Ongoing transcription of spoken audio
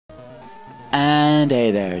And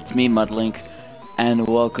hey there, it's me Mudlink, and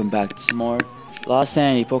welcome back to some more Lost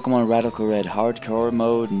Sanity Pokemon Radical Red Hardcore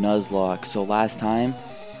Mode Nuzlocke. So last time,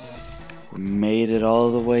 we made it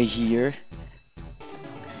all the way here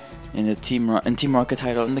in the Team Rocket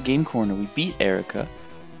title in the game corner. We beat Erika.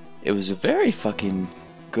 It was a very fucking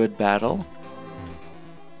good battle.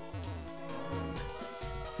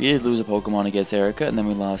 We did lose a Pokemon against Erika, and then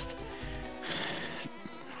we lost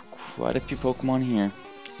quite a few Pokemon here.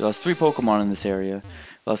 We lost 3 Pokemon in this area.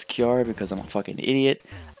 I lost Kiara because I'm a fucking idiot,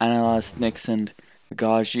 and I lost Nyx and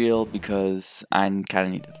Aegislash because I kind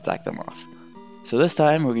of need to stack them off. So this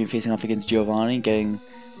time we're going to be facing off against Giovanni, getting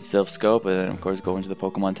the Silph Scope, and then of course going to the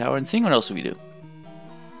Pokemon Tower and seeing what else we do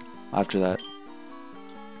after that.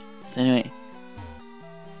 So anyway,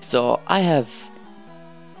 so I have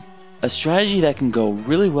a strategy that can go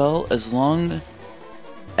really well as long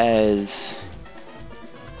as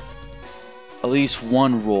at least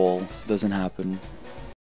one roll doesn't happen.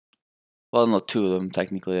 Well, no, 2 of them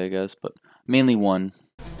technically, I guess, but mainly 1.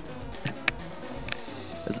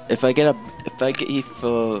 If I get bad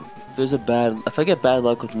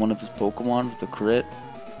luck with one of his Pokemon with a crit,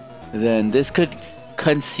 then this could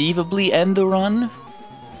conceivably end the run,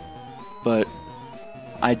 but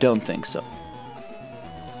I don't think so.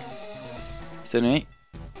 So anyway,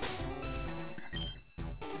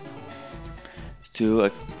 let's do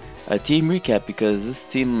a team recap, because this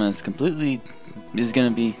team is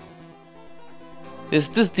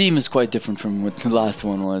this team is quite different from what the last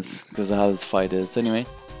one was because of how this fight is. So anyway,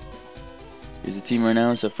 here's the team right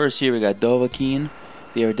now. So first here we got Dovahkiin,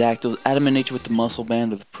 the Aerodactyl, Adamant Nature with the Muscle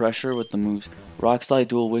Band with Pressure with the moves Rock Slide,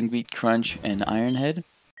 Dual Wing Beat, Crunch, and Iron Head.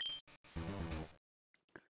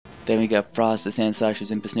 Then we got Frost, the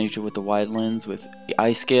Sandslash's Impulse Nature with the Wide Lens with the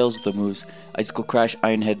Ice Scales with the moves Icicle Crash,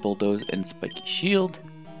 Iron Head, Bulldoze, and Spiky Shield.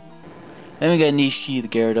 Then we got Nishiki, the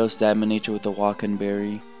Gyarados, Adamant Nature with the Walken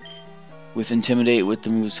Berry with Intimidate with the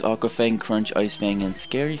moves Aqua Fang, Crunch, Ice Fang, and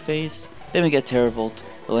Scary Face. Then we got Teravolt,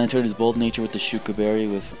 the Lantern's Bold Nature with the Shuka Berry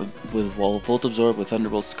with Volt Absorb with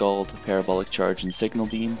Thunderbolt, Scald, Parabolic Charge, and Signal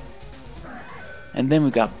Beam. And then we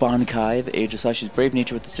got BANKAI, the Aegislash's Brave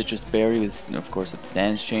Nature with the Citrus Berry with, of course, the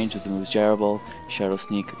Dance Change with the moves Gyro Ball, Shadow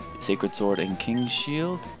Sneak, Sacred Sword, and King's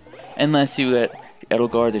Shield. And lastly we got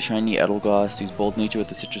Edelgard, the shiny Edelgast, who's Bold Nature with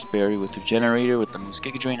the Citrus Berry with Regenerator with the moves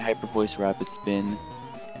Giga Drain, Hyper Voice, Rapid Spin,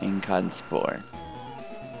 and Cotton Spore.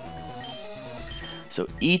 So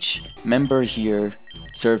each member here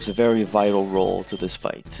serves a very vital role to this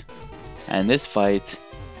fight. And this fight,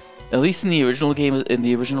 at least in the original game, in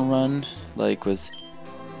the original run, was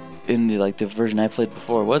in the version I played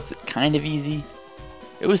before, was kind of easy.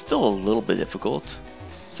 It was still a little bit difficult,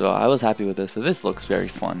 so I was happy with this. But this looks very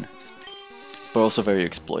fun, but also very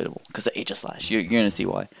exploitable because of Aegislash. You're gonna see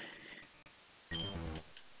why.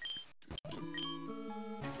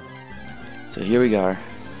 So here we are.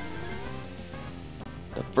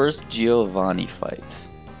 The first Giovanni fight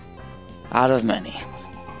out of many.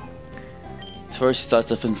 First, he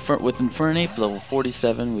starts off with Infernape, level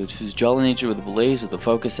 47, which is Jolly Nature with a Blaze with the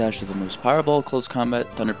Focus Sash with the moves Powerball, Close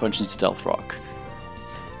Combat, Thunder Punch, and Stealth Rock.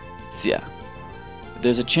 So yeah,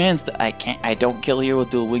 there's a chance that I don't kill here with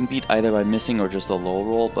Dual Wing Beat either by missing or just a low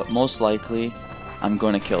roll, but most likely I'm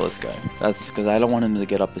going to kill this guy. That's because I don't want him to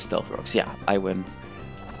get up his Stealth Rock. So yeah, I win.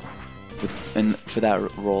 For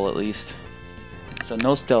that roll at least. So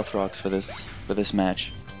no Stealth Rocks for this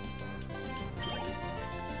match.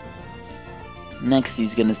 Next,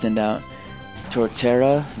 he's gonna send out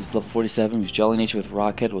Torterra, who's level 47, who's Jolly Nature with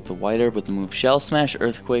Rockhead with the White Herb with the move Shell Smash,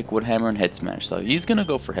 Earthquake, Wood Hammer, and Head Smash. So he's gonna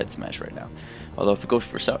go for Head Smash right now. Although if he goes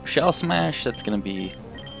for Shell Smash, that's gonna be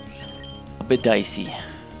a bit dicey.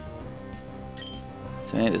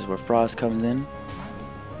 So yeah, this is where Frost comes in.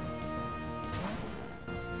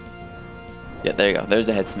 Yeah, there you go. There's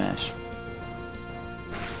a Head Smash.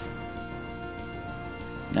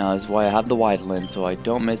 Now this is why I have the Wide Lens, so I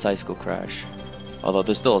don't miss Icicle Crash. Although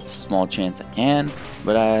there's still a small chance I can,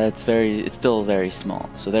 but it's still very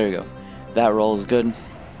small. So there you go. That roll is good.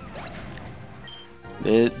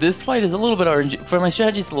 This fight is a little bit RNG. For my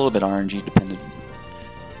strategy, it's a little bit RNG dependent.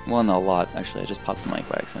 Well, not a lot, actually. I just popped the mic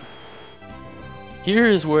by accident. Here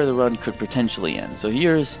is where the run could potentially end. So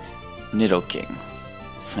here's Nidoking.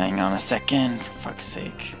 Hang on a second, for fuck's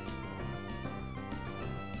sake.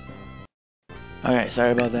 Alright,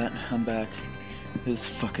 sorry about that. I'm back. This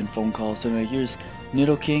fucking phone call. So anyway, here's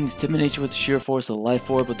Nidoking's Timid Nature with the Sheer Force, the Life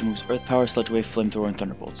Orb with the moves Earth Power, Sludge Wave, Flamethrower, and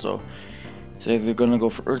Thunderbolt. So if they're gonna go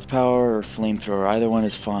for Earth Power or Flamethrower, either one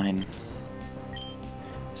is fine.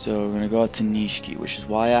 So we're gonna go out to Nishiki, which is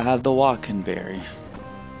why I have the Walken Berry.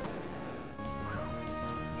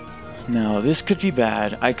 Now, this could be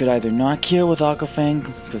bad. I could either not kill with Aquafang,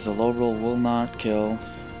 because a low roll will not kill,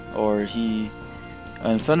 or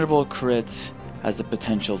a Thunderbolt crit has the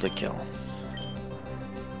potential to kill.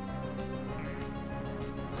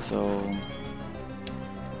 So,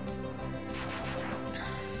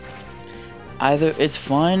 either it's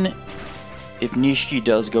fine if Nishiki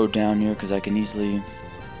does go down here, because I can easily,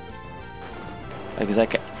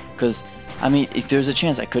 because I mean, if there's a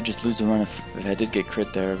chance I could just lose the run if I did get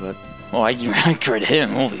crit there, but oh, I crit him.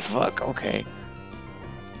 Holy fuck! Okay,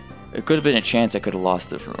 it could have been a chance I could have lost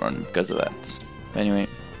this run because of that. Anyway,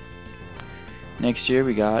 next year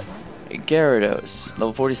we got Gyarados,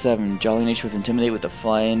 level 47, Jolly Nature with Intimidate with the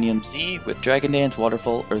Flyinium Z with Dragon Dance,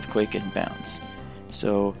 Waterfall, Earthquake, and Bounce.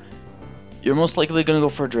 So you're most likely gonna go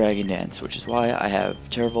for Dragon Dance, which is why I have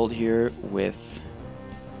Teravolt here with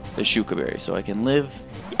the Shuka Berry, so I can live.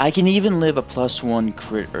 I can even live a +1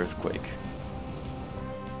 crit Earthquake.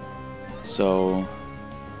 So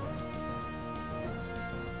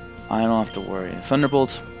I don't have to worry.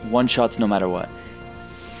 Thunderbolts one-shots no matter what.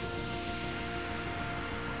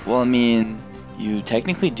 Well, I mean, you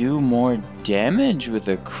technically do more damage with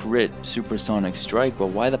a crit Supersonic Strike, but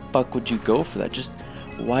why the fuck would you go for that?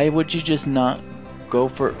 Why would you just not go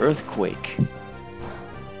for Earthquake?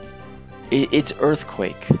 It's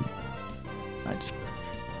Earthquake. I just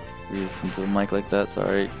breathed into the mic like that,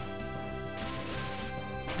 sorry.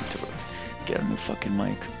 Get a new fucking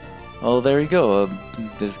mic. Oh, there you go.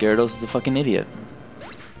 This Gyarados is a fucking idiot.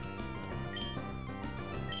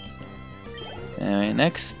 Anyway,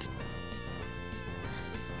 next.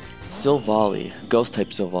 Silvally, Ghost-type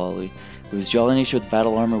Silvally, who's Jolly Nature with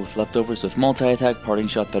Battle Armor with Leftovers with Multi-Attack, Parting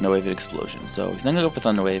Shot, Thunder Wave, and Explosion. So he's not gonna go for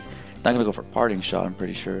Thunder Wave, not gonna go for Parting Shot, I'm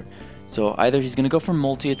pretty sure. So either he's gonna go for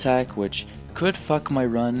Multi-Attack, which could fuck my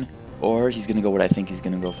run, or he's gonna go what I think he's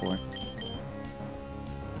gonna go for.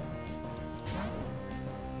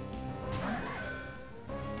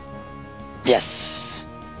 Yes!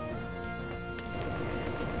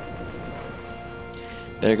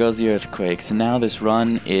 There goes the Earthquake. So now this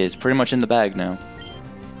run is pretty much in the bag now.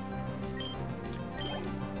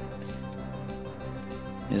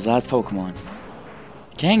 His last Pokemon.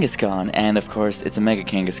 Kangaskhan, and of course it's a Mega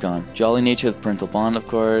Kangaskhan. Jolly Nature with Parental Bond, of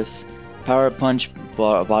course. Power Up Punch,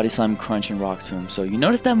 Body Slam, Crunch, and Rock Tomb. So you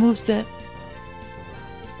notice that moveset?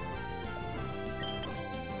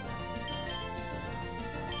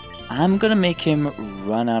 I'm gonna make him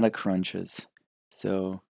run out of crunches.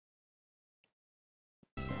 So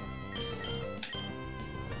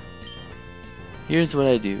here's what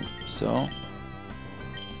I do. So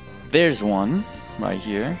there's one right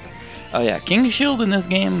here. Oh yeah, King Shield in this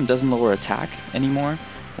game doesn't lower attack anymore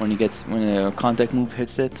when a contact move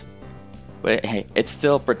hits it. But hey, it's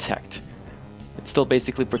still protect. It's still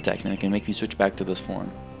basically protect, and it can make me switch back to this form.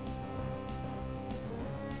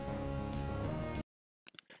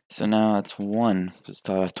 So now it's 1, just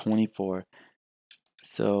 24.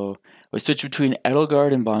 So we switch between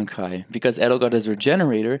Edelgard and Bankai. Because Edelgard is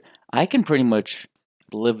Regenerator, I can pretty much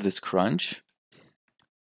live this crunch.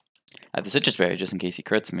 I have the Citrus Berry just in case he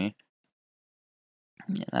crits me.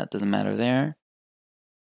 Yeah, that doesn't matter there.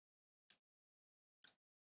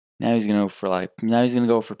 Now he's gonna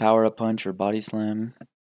go for Power Up Punch or Body Slam.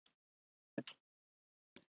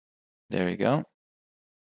 There we go.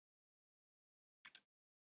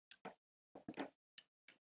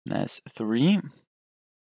 That's 3.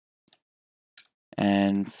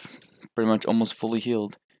 And pretty much almost fully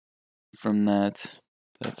healed from that.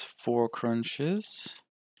 That's 4 crunches.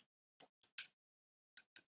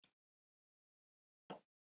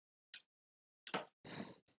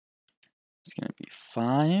 It's gonna be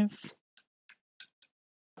 5.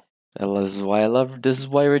 This is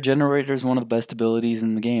why Regenerator is one of the best abilities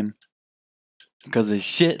in the game. Because of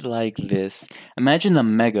shit like this. Imagine the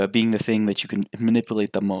Mega being the thing that you can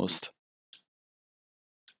manipulate the most.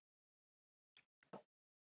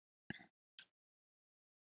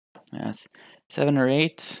 Yes, 7 or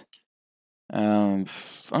 8. I'm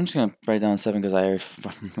just gonna write down 7 because I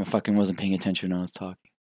fucking wasn't paying attention when I was talking.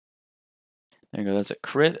 There you go, that's a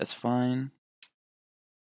crit, that's fine.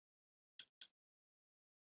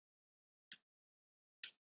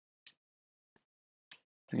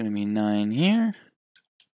 It's gonna be 9 here.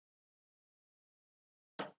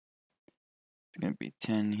 It's gonna be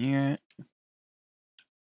 10 here.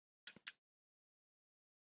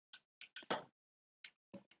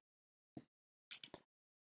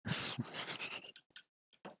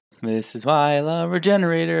 This is why I love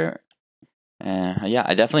Regenerator. Yeah,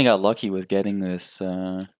 I definitely got lucky with getting this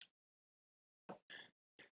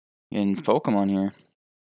Pokemon here.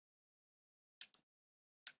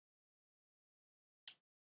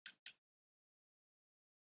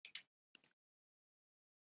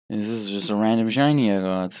 This is just a random shiny I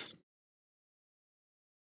got.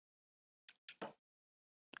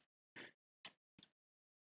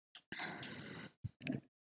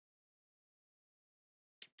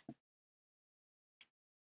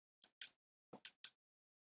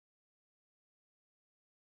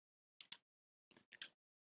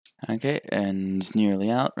 Okay, and it's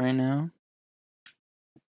nearly out right now.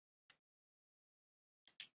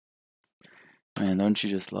 Man, don't you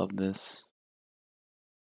just love this?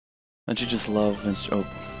 Don't you just love when... Oh,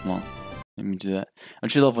 well, let me do that.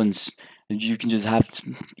 Don't you love when you can just have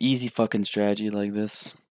easy fucking strategy like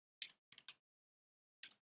this?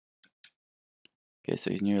 Okay,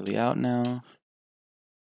 so he's nearly out now.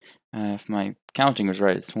 If my counting was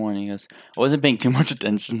right, it's 20. I wasn't paying too much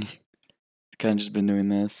attention. Kind of just been doing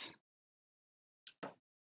this.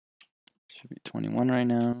 Should be 21 right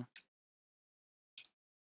now.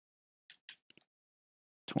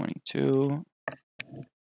 22.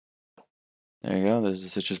 There you go. There's a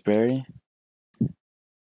citrus berry.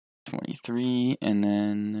 23, and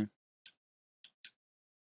then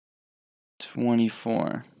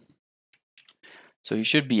 24. So he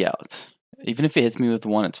should be out. Even if it hits me with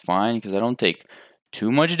 1, it's fine, because I don't take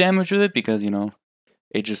too much damage with it, because, you know,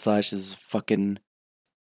 Aegislash is fucking,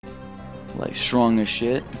 like, strong as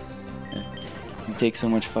shit. You take so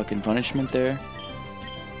much fucking punishment there.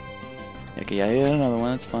 Okay, yeah, I hit another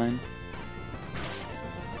one, that's fine.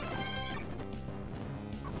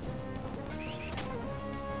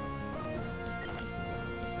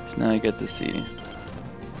 So now I get to see.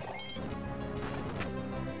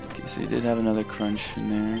 Okay, so he did have another crunch in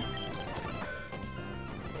there.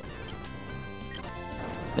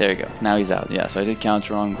 There you go. Now he's out. Yeah, so I did count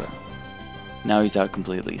wrong, but now he's out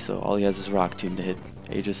completely. So all he has is Rock Tomb to hit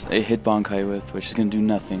hit BANKAI with, which is gonna do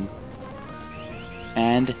nothing.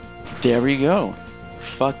 And there we go.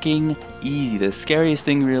 Fucking easy. The scariest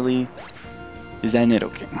thing really is that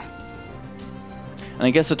Nidoking. And I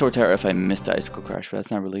guess the Torterra if I missed the Icicle Crash, but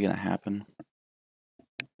that's not really gonna happen.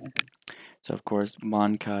 So of course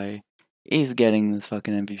BANKAI is getting this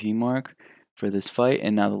fucking MVP mark for this fight,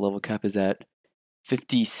 and now the level cap is at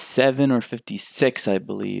 57 or 56, I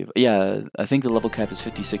believe. Yeah, I think the level cap is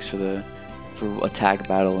 56 for attack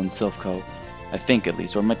battle and Silphco. I think at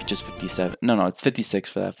least, or it might be just 57. No, it's 56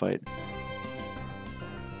 for that fight.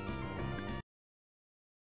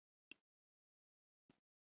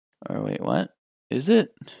 Or wait, what? Is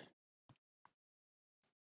it?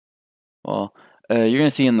 Well, you're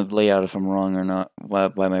gonna see in the layout if I'm wrong or not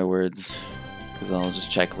by my words, because I'll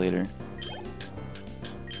just check later.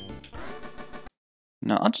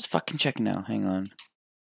 No, I'll just fucking check now. Hang on.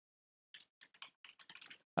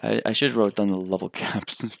 I should have wrote down the level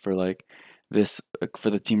caps for like this for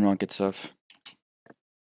the Team Rocket stuff.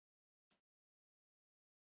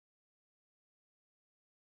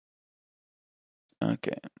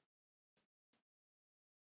 Okay.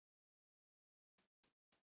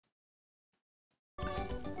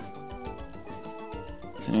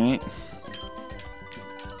 Alright.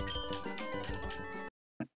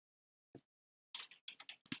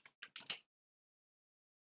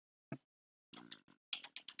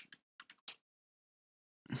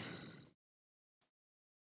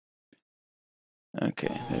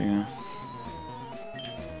 Okay, there you go.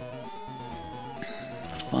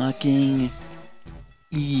 Fucking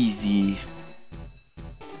easy.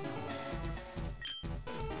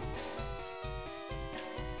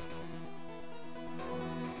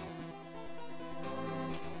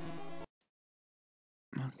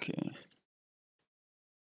 Okay.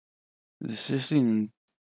 This is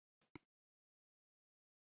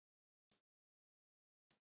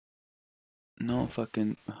no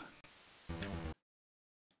fucking.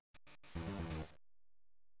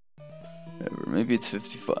 Maybe it's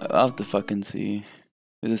 55. I'll have to fucking see.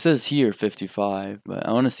 It says here 55, but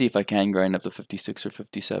I want to see if I can grind up to 56 or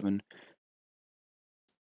 57.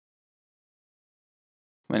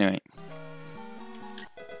 Anyway.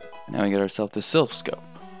 Now we get ourselves the Sylph Scope.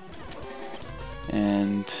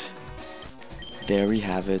 And there we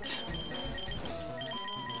have it.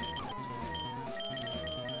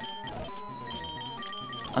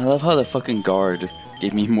 I love how the fucking guard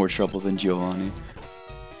gave me more trouble than Giovanni.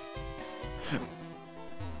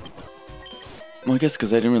 Well, I guess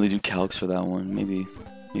because I didn't really do calcs for that one. Maybe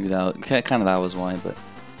that kind of that was why. But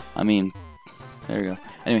I mean, there you go.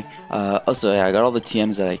 Anyway, also yeah, I got all the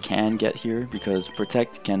TMs that I can get here because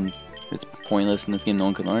Protect it's pointless in this game. No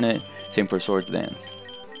one can learn it. Same for Swords Dance.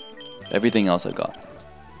 Everything else I got.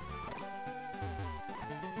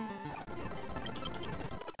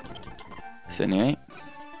 So anyway.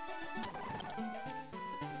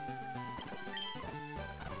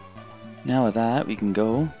 Now with that, we can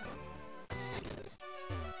go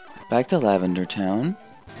back to Lavender Town.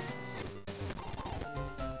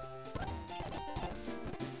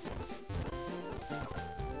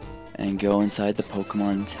 And go inside the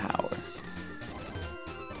Pokemon Tower.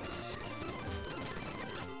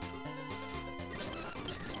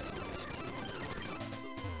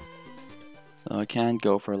 So I can't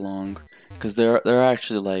go for long because there are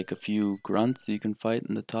actually like a few grunts that you can fight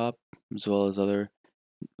in the top, as well as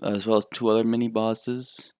 2 other mini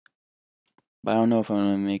bosses. But I don't know if I'm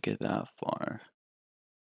gonna make it that far.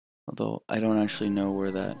 Although I don't actually know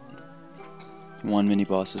where that one mini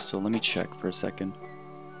boss is, so let me check for a second.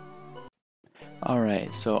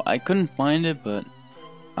 Alright, so I couldn't find it, but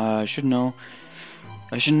I should know.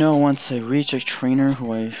 I should know once I reach a trainer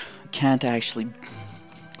who I can't actually,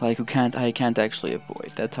 I can't actually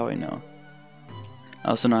avoid. That's how I know. I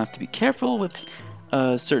also know I have to be careful with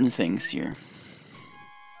certain things here.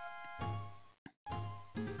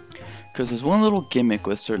 Because there's one little gimmick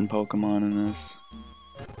with certain Pokemon in this.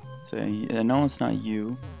 So I know it's not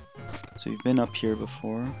you. So you've been up here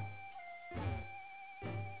before.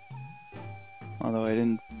 Although I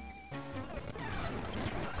didn't...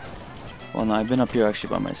 Well, no, I've been up here actually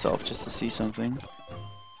by myself just to see something.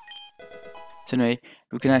 So anyway,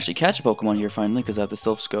 we can actually catch a Pokemon here finally because I have the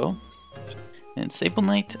Sylph Skull. And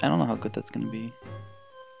Sableknight, I don't know how good that's gonna be.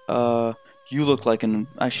 You look like an...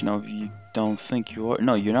 Actually, no, you don't think you are.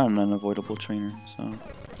 No, you're not an unavoidable trainer, so...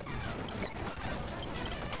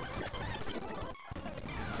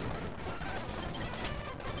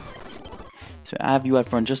 So I have you at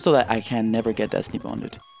front just so that I can never get Destiny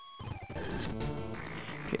Bonded.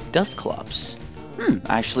 Okay, Dusclops.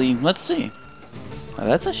 Actually, let's see.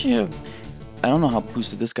 That's actually a... I don't know how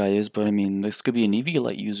boosted this guy is, but I mean, this could be an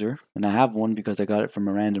Eviolite user. And I have one because I got it from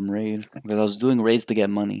a random raid. Because I was doing raids to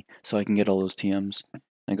get money, so I can get all those TMs.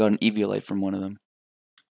 I got an Eviolite from one of them.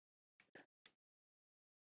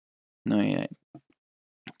 No, yeah.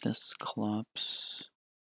 Dusclops.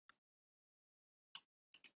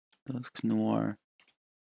 Dusk Noir.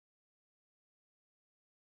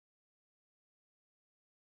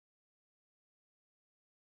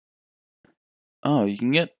 Oh, you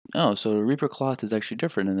can get... Oh, so Reaper Cloth is actually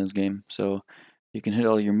different in this game. So you can hit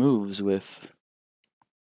all your moves with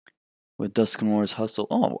Dusk Noir's Hustle.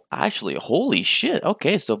 Oh, actually, holy shit.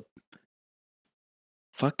 Okay, so...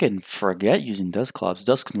 Fucking forget using Dusclops.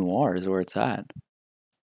 Dusk Noir is where it's at.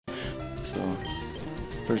 So,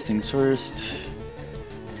 first things first...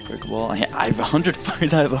 Quick Ball. I have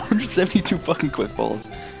 172 fucking Quick Balls.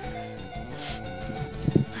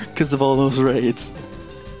 Because of all those raids.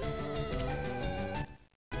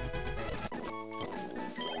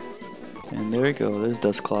 And there we go, there's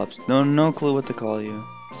Dusclops. No clue what to call you.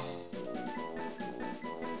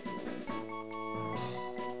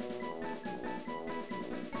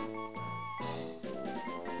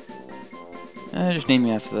 Just name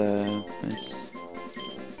me after the... It's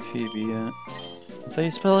Phoebe, That's how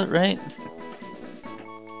you spell it, right?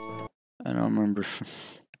 I don't remember.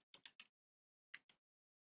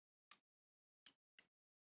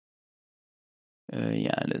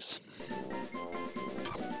 Yeah, it is.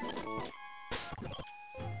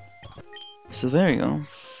 So there you go.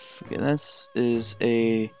 Okay, this is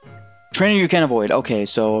a trainer you can't avoid. Okay,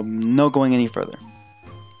 so no going any further.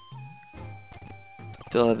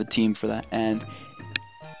 Still have a team for that, and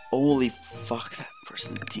holy fuck, that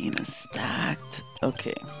person's team is stacked.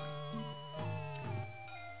 Okay.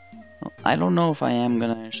 Well, I don't know if I am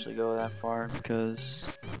gonna actually go that far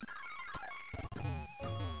because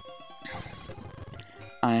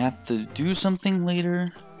I have to do something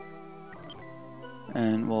later.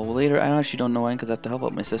 And, well, later, I actually don't know when because I have to help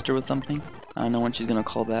out my sister with something. I don't know when she's gonna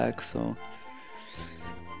call back, so...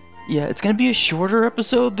 Yeah, it's gonna be a shorter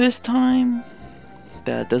episode this time.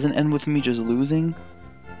 That doesn't end with me just losing.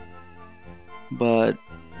 But,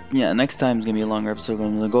 yeah, next time is gonna be a longer episode.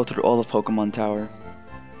 I'm gonna go through all the Pokemon Tower.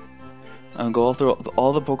 I'm gonna go through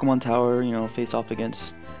all the Pokemon Tower, you know, face off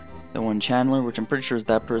against the one Chandler, which I'm pretty sure is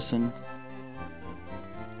that person.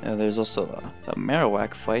 There's also a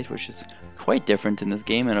Marowak fight, which is quite different in this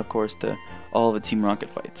game, and of course all the Team Rocket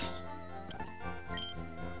fights.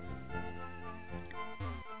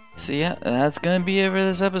 So yeah, that's gonna be it for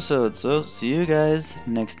this episode, so see you guys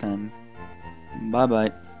next time. Bye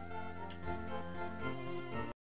bye.